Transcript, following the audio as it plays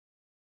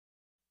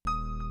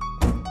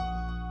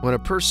When a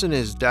person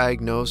is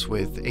diagnosed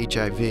with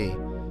HIV,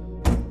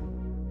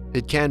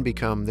 it can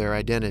become their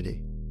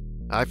identity.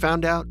 I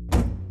found out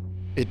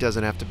it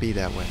doesn't have to be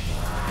that way.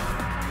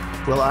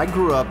 Well, I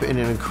grew up in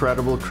an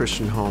incredible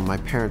Christian home. My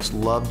parents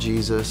loved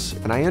Jesus,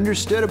 and I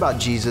understood about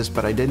Jesus,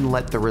 but I didn't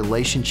let the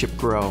relationship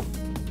grow.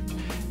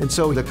 And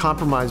so the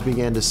compromise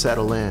began to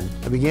settle in.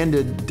 I began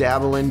to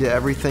dabble into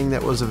everything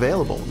that was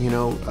available.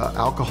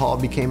 Alcohol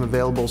became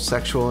available,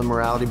 sexual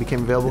immorality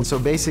became available. And so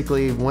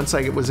basically, once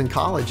I was in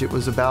college, it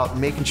was about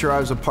making sure I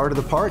was a part of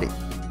the party.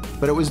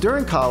 But it was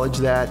during college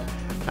that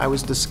I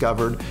was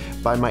discovered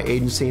by my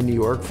agency in New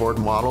York, Ford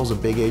Models, a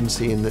big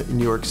agency in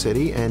New York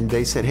City, and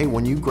they said, hey,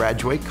 when you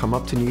graduate, come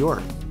up to New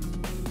York.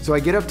 So I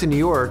get up to New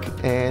York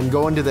and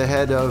go into the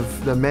head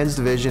of the men's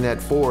division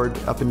at Ford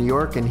up in New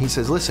York, and he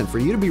says, listen, for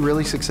you to be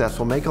really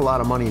successful, make a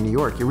lot of money in New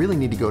York, you really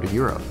need to go to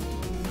Europe.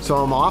 So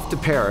I'm off to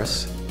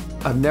Paris.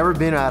 I've never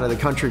been out of the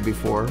country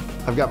before.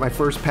 I've got my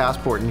first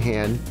passport in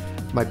hand.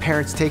 My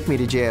parents take me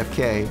to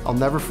JFK. I'll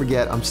never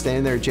forget, I'm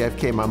standing there at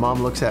JFK, my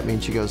mom looks at me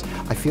and she goes,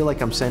 I feel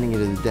like I'm sending you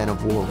to the den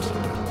of wolves.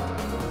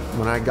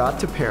 When I got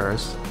to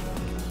Paris,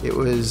 it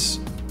was,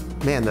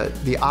 man,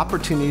 the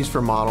opportunities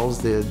for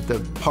models,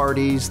 the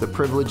parties, the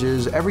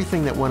privileges,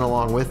 everything that went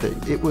along with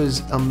it. It was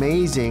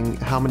amazing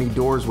how many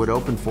doors would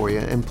open for you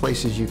and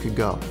places you could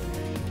go.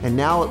 And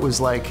now it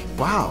was like,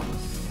 wow,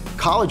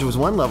 college was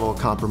one level of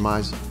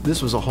compromise.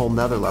 This was a whole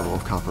nother level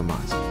of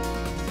compromise.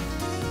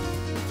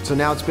 So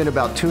now it's been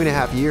about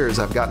 2.5 years.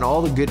 I've gotten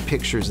all the good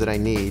pictures that I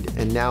need,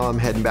 and now I'm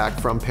heading back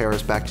from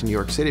Paris back to New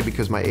York City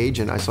because my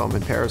agent, I saw him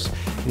in Paris,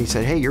 and he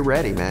said, hey, you're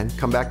ready, man.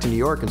 Come back to New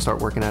York and start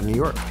working out of New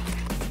York.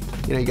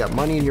 You got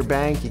money in your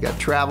bank, you got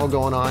travel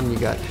going on, you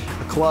got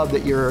a club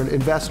that you're an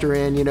investor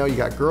in, you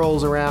got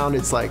girls around.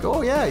 It's like,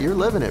 oh yeah, you're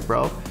living it,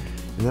 bro.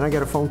 And then I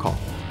get a phone call.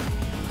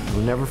 I'll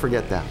never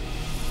forget that.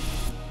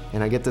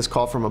 And I get this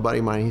call from a buddy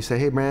of mine. He said,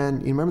 hey man,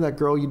 you remember that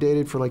girl you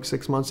dated for like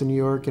 6 months in New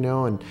York,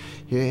 And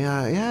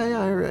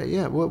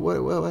yeah. What?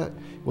 Well,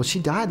 she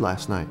died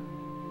last night,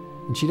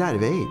 and she died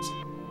of AIDS.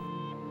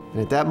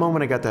 And at that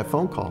moment I got that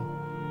phone call,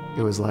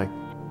 it was like,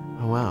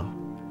 oh wow,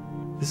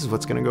 this is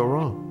what's gonna go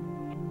wrong.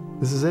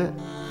 This is it.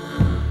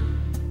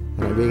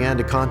 And I began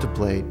to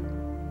contemplate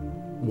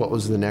what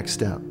was the next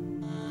step.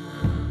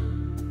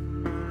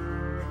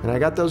 And I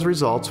got those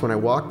results. When I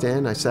walked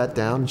in, I sat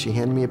down and she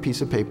handed me a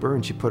piece of paper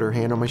and she put her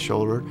hand on my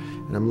shoulder,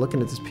 and I'm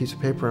looking at this piece of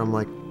paper and I'm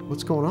like,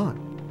 what's going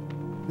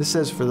on? This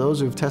says for those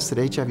who've tested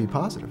HIV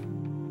positive.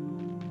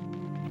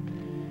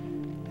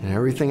 And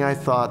everything I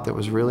thought that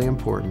was really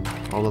important,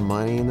 all the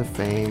money and the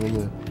fame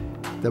and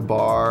the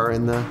bar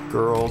and the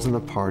girls and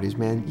the parties,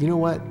 man, you know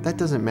what? That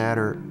doesn't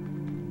matter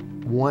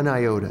one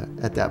iota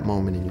at that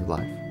moment in your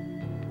life.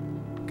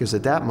 Because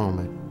at that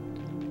moment,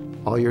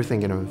 all you're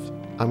thinking of is,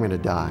 I'm gonna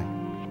die.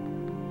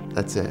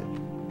 That's it.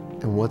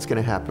 And what's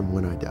gonna happen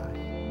when I die?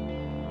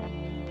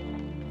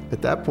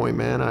 At that point,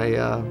 man,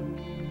 I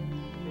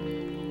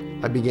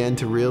began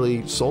to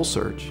really soul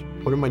search.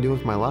 What am I doing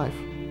with my life?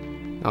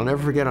 I'll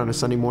never forget, on a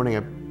Sunday morning,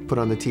 I put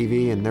on the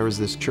TV and there was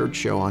this church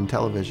show on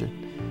television.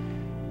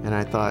 And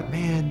I thought,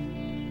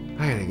 man,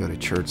 I gotta go to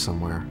church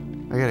somewhere.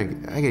 I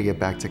gotta get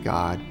back to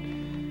God.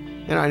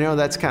 And I know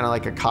that's kind of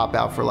like a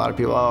cop-out for a lot of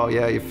people. Oh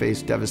yeah, you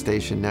faced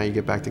devastation, now you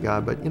get back to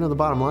God. But the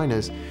bottom line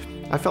is,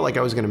 I felt like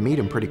I was gonna meet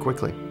him pretty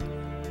quickly.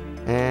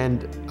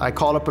 And I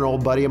called up an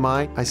old buddy of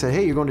mine. I said,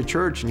 hey, you're going to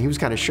church? And he was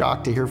kind of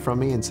shocked to hear from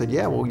me and said,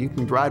 yeah, well, you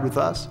can ride with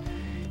us.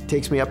 He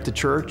takes me up to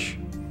church.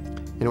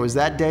 And it was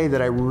that day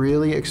that I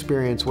really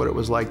experienced what it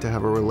was like to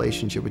have a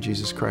relationship with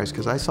Jesus Christ,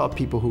 because I saw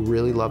people who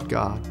really loved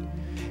God.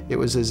 It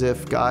was as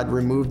if God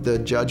removed the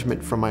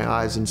judgment from my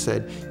eyes and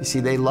said, you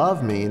see, they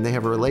love me and they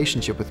have a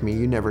relationship with me,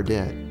 you never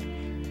did.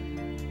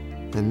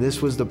 And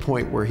this was the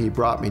point where he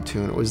brought me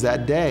to, and it was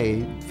that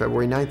day,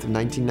 February 9th of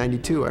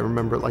 1992. I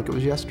remember it like it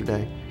was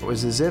yesterday. It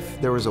was as if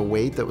there was a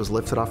weight that was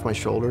lifted off my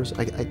shoulders.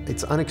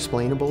 It's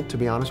unexplainable, to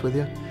be honest with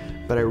you,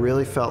 but I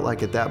really felt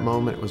like at that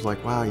moment it was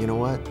like, wow, you know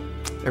what?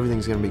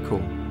 Everything's gonna be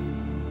cool.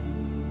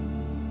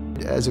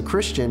 As a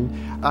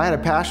Christian, I had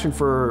a passion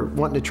for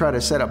wanting to try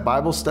to set up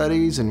Bible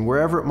studies and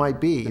wherever it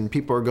might be, and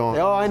people are going,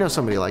 oh, I know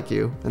somebody like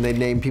you, and they'd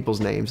name people's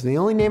names, and the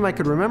only name I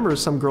could remember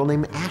is some girl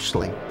named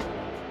Ashley.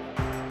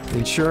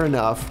 And sure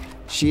enough,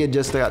 she had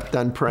just got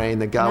done praying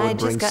that God would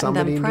bring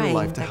somebody into her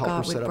life to help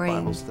her set up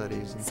Bible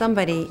studies.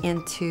 Somebody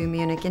into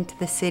Munich, into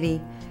the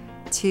city,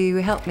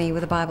 to help me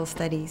with the Bible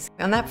studies.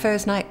 On that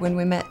first night when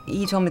we met,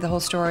 he told me the whole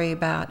story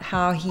about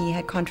how he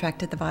had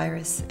contracted the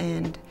virus,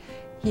 and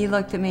he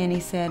looked at me and he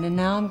said, and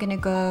now I'm gonna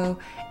go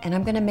and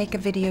I'm gonna make a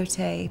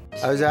videotape.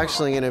 I was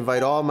actually gonna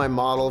invite all my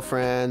model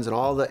friends and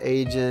all the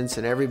agents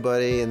and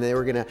everybody, and they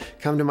were gonna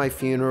come to my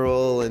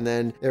funeral, and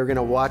then they were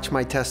gonna watch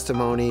my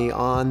testimony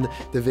on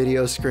the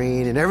video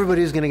screen, and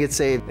everybody was gonna get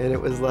saved. And it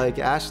was like,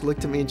 Ash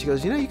looked at me and she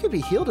goes, you could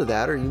be healed of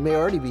that, or you may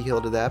already be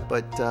healed of that,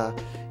 but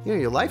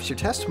your life's your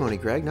testimony,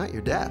 Greg, not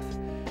your death.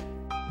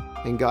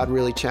 And God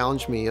really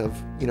challenged me of,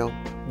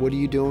 what are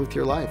you doing with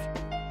your life?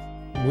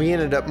 We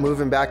ended up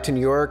moving back to New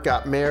York,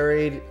 got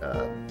married.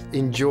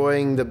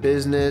 enjoying the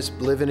business,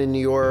 living in New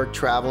York,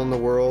 traveling the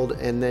world,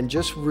 and then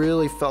just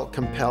really felt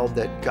compelled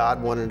that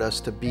God wanted us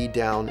to be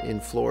down in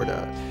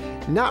Florida.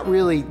 Not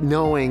really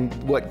knowing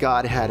what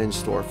God had in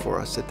store for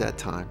us at that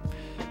time,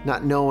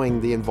 not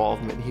knowing the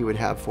involvement He would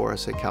have for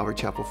us at Calvary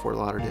Chapel, Fort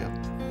Lauderdale.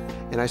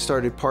 And I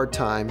started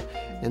part-time,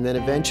 and then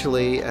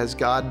eventually, as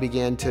God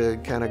began to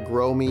kind of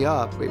grow me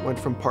up, it went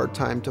from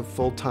part-time to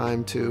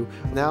full-time to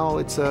now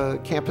it's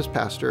a campus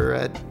pastor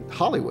at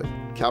Hollywood,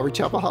 Calvary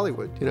Chapel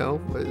Hollywood, you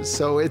know?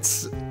 So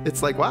it's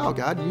like, wow,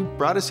 God, you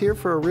brought us here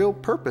for a real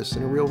purpose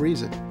and a real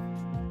reason.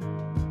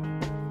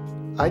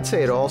 I'd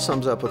say it all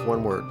sums up with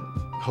one word: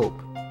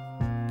 hope.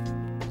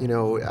 You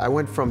know, I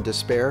went from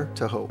despair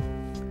to hope.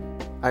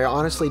 I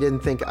honestly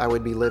didn't think I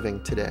would be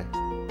living today,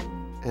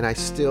 and I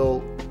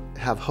still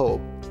have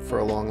hope for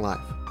a long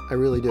life. I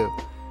really do.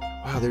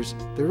 Wow,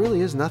 there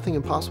really is nothing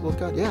impossible with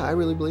God. Yeah, I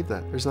really believe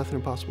that. There's nothing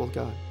impossible with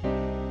God.